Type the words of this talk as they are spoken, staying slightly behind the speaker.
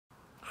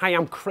Hi,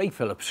 I'm Craig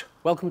Phillips.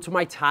 Welcome to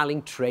my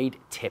tiling trade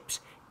tips.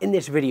 In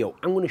this video,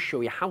 I'm going to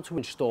show you how to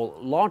install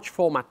large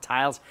format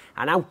tiles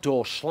and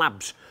outdoor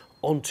slabs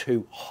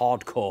onto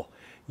hardcore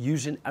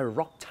using a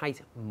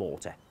Rock-Tite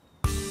mortar.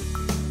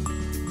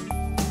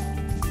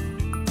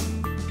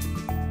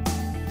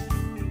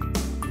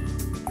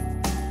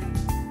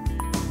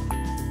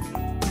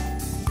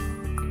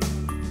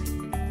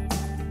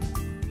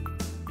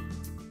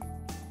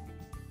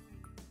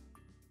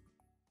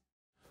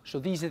 So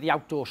these are the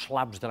outdoor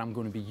slabs that I'm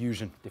going to be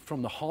using. They're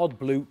from the hard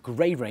blue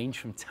grey range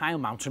from Tile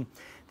Mountain.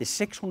 They're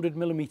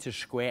 600mm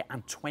square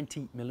and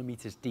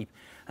 20mm deep.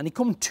 And they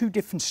come in two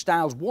different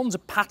styles. One's a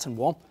pattern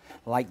one,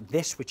 like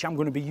this, which I'm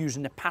going to be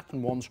using the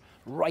pattern ones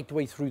right the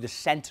way through the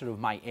centre of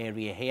my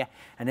area here.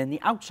 And then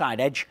the outside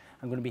edge,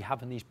 I'm going to be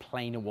having these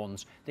plainer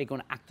ones. They're going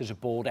to act as a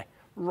border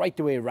right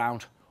the way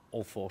around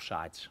all four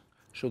sides.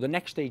 So the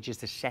next stage is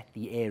to set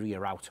the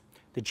area out.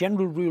 The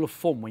general rule of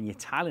thumb when you're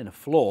tiling a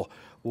floor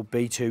will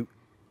be to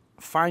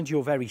find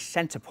your very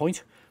center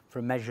point for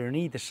a measure on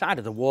either side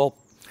of the wall,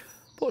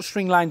 put a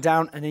string line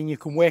down, and then you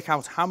can work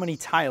out how many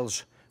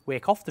tiles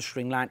work off the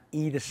string line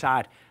either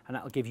side, and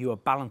that'll give you a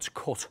balanced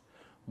cut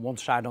one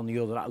side on the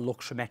other that'll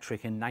look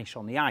symmetric and nice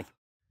on the eye.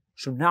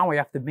 So now I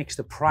have to mix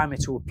the primer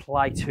to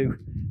apply to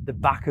the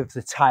back of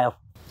the tile.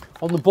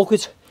 On the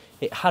bucket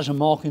it has a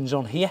markings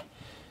on here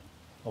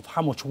of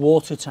how much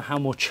water to how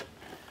much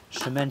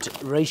cement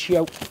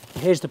ratio.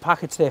 Here's the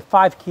packets, they're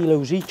 5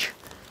 kilos each.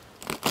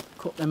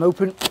 Cut them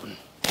open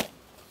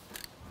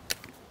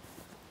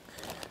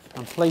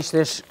and place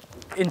this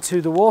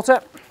into the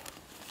water.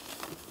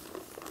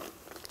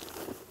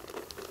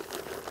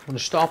 I'm going to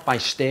start by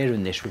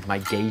stirring this with my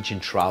gauge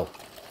and trowel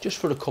just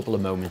for a couple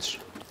of moments,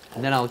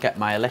 and then I'll get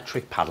my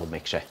electric paddle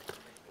mixer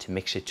to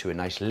mix it to a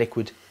nice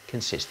liquid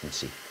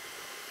consistency.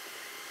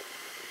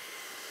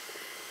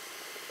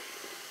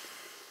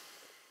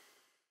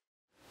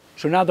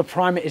 So now the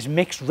primer is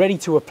mixed, ready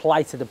to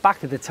apply to the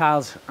back of the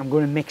tiles. I'm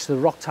going to mix the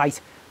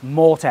Rock-Tite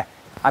mortar.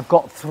 I've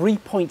got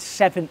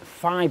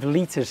 3.75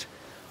 litres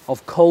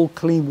of cold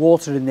clean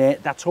water in there.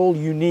 That's all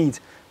you need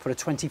for a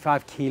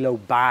 25 kilo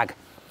bag.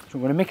 So I'm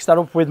going to mix that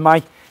up with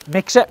my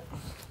mixer.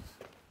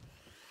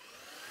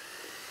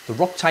 The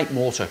Rock-Tite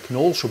mortar can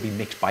also be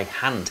mixed by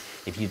hand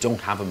if you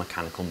don't have a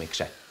mechanical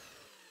mixer.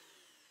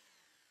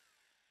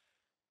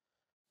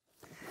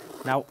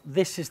 Now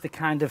this is the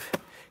kind of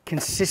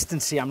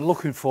consistency I'm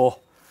looking for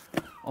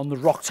on the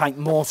Rock-Tite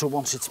mortar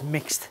once it's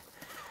mixed,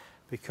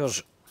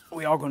 because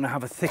we are going to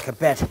have a thicker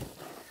bed,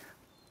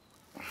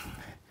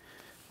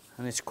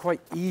 and it's quite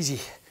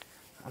easy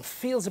and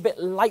feels a bit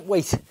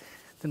lightweight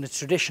than a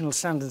traditional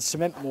sand and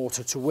cement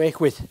mortar to work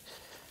with.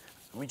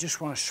 And we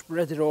just want to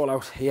spread it all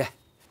out here.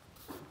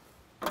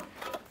 I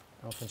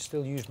can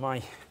still use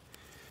my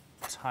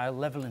tile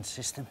leveling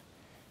system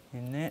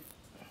in there.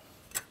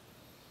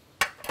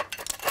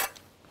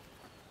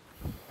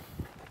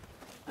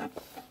 I'm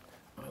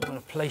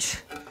going to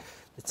place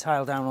the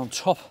tile down on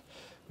top,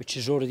 which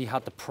has already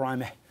had the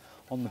primer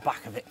on the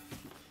back of it.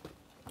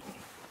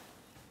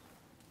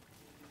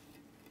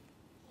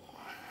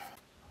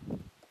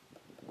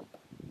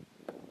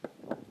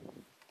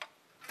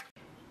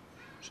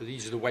 So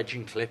these are the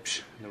wedging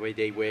clips, and the way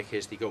they work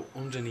is they go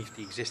underneath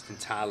the existing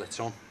tile it's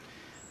on,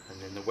 and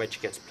then the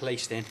wedge gets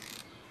placed in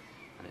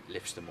and it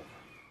lifts them up.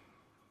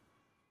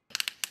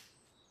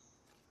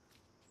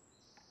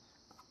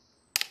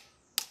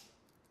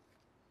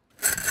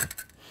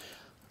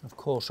 Of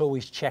course,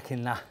 always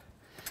checking that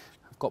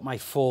I've got my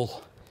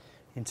fall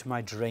into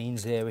my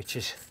drains there, which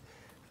is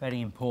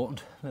very important.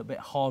 A little bit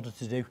harder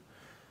to do.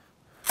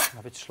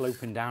 Have it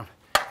sloping down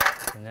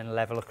and then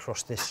level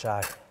across this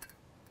side.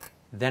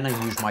 Then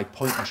I use my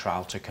point and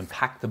trowel to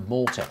compact the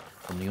mortar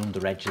from the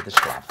under edge of the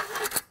slab.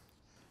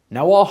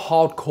 Now our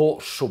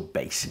hardcore sub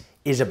base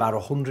is about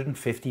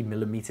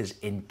 150mm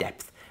in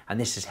depth, and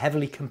this is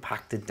heavily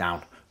compacted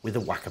down with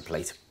a whacker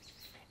plate.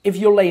 If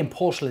you're laying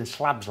porcelain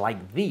slabs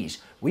like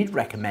these, we'd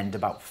recommend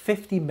about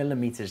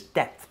 50mm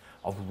depth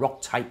of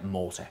Rock-Tite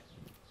mortar.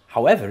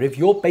 However, if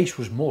your base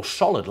was more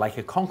solid like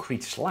a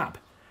concrete slab,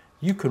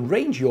 you can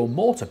range your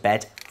mortar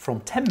bed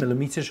from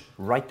 10mm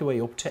right the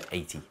way up to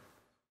 80.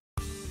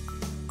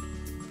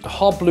 The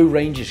hard blue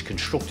range is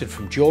constructed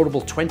from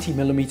durable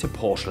 20mm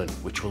porcelain,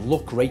 which will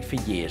look great for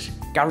years,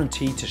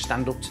 guaranteed to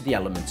stand up to the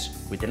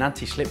elements with an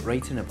anti-slip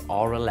rating of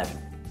R11.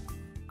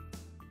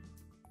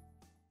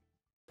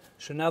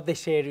 So now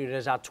this area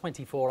has had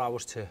 24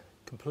 hours to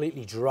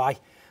completely dry.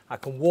 I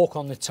can walk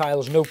on the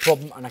tiles no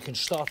problem, and I can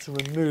start to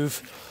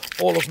remove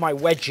all of my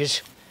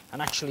wedges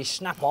and actually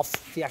snap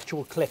off the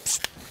actual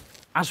clips.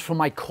 As for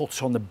my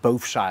cuts on the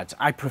both sides,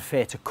 I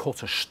prefer to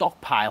cut a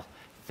stockpile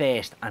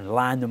first and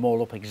line them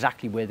all up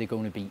exactly where they're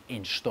going to be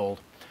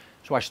installed.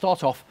 So I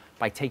start off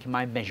by taking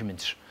my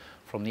measurements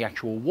from the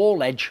actual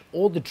wall edge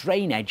or the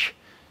drain edge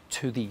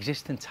to the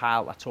existing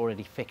tile that's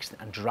already fixed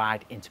and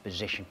dried into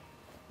position.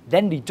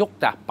 Then deduct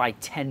that by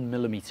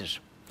 10mm.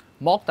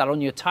 Mark that on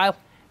your tile,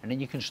 and then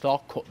you can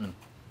start cutting them.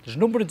 There's a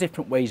number of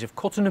different ways of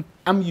cutting them.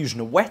 I'm using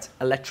a wet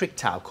electric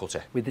tile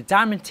cutter with a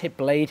diamond tip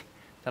blade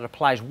that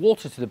applies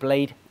water to the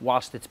blade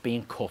whilst it's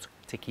being cut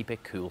to keep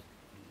it cool.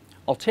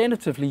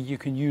 Alternatively, you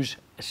can use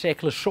a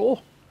circular saw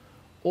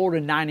or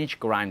a 9-inch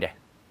grinder.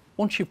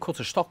 Once you've cut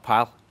a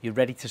stockpile, you're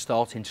ready to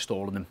start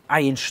installing them.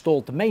 I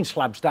installed the main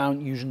slabs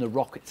down using the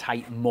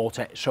Rock-Tite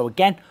mortar. So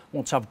again,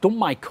 once I've done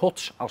my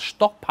cuts, I'll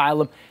stockpile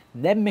them,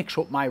 then mix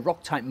up my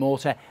Rock-Tite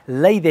mortar,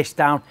 lay this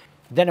down.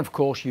 Then of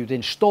course you'd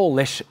install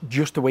this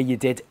just the way you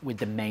did with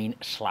the main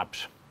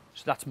slabs.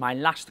 So that's my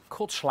last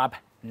cut slab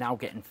now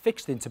getting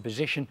fixed into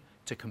position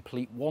to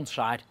complete one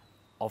side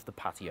of the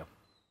patio.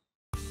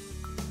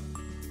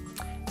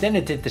 Then I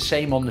did the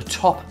same on the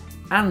top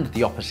and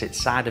the opposite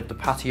side of the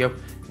patio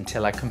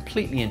until I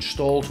completely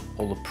installed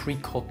all the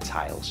pre-cut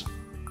tiles.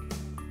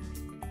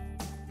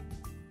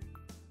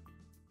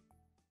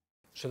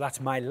 So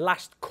that's my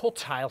last cut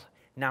tile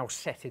now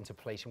set into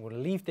place. I'm going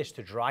to leave this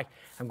to dry.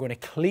 I'm going to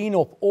clean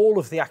up all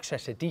of the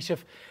excess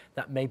adhesive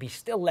that may be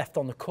still left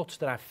on the cuts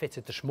that I've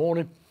fitted this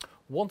morning.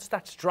 Once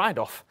that's dried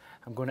off,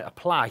 I'm going to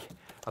apply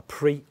a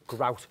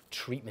pre-grout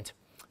treatment.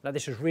 Now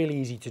this is really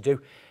easy to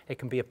do. It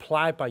can be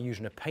applied by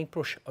using a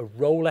paintbrush, a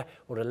roller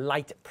or a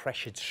light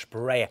pressured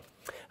sprayer.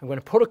 I'm going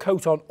to put a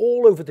coat on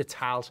all over the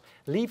tiles,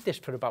 leave this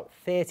for about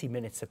 30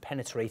 minutes to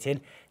penetrate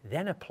in,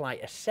 then apply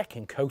a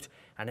second coat,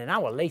 and an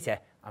hour later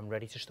I'm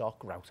ready to start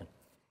grouting.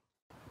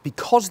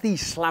 Because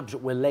these slabs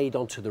were laid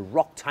onto the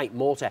Rock-Tite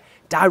mortar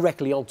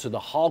directly onto the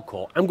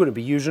hardcore, I'm going to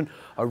be using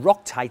a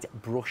Rock-Tite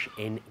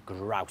brush-in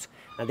grout.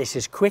 Now this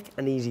is quick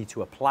and easy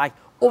to apply.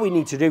 All we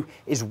need to do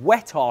is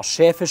wet our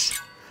surface,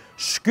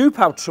 scoop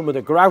out some of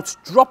the grout,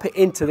 drop it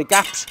into the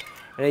gaps,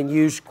 and then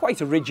use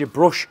quite a rigid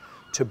brush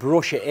to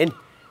brush it in,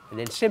 and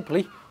then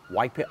simply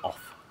wipe it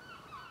off.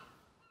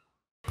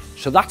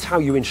 So that's how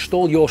you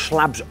install your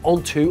slabs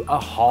onto a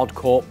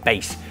hardcore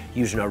base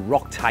using a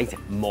Rock-Tite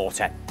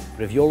mortar.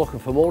 But if you're looking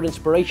for more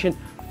inspiration,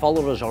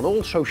 follow us on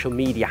all social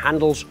media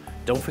handles.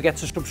 Don't forget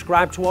to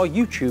subscribe to our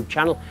YouTube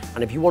channel.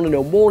 And if you want to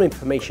know more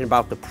information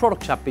about the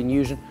products I've been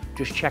using,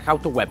 just check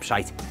out the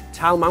website,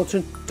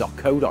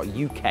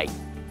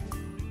 tilemountain.co.uk.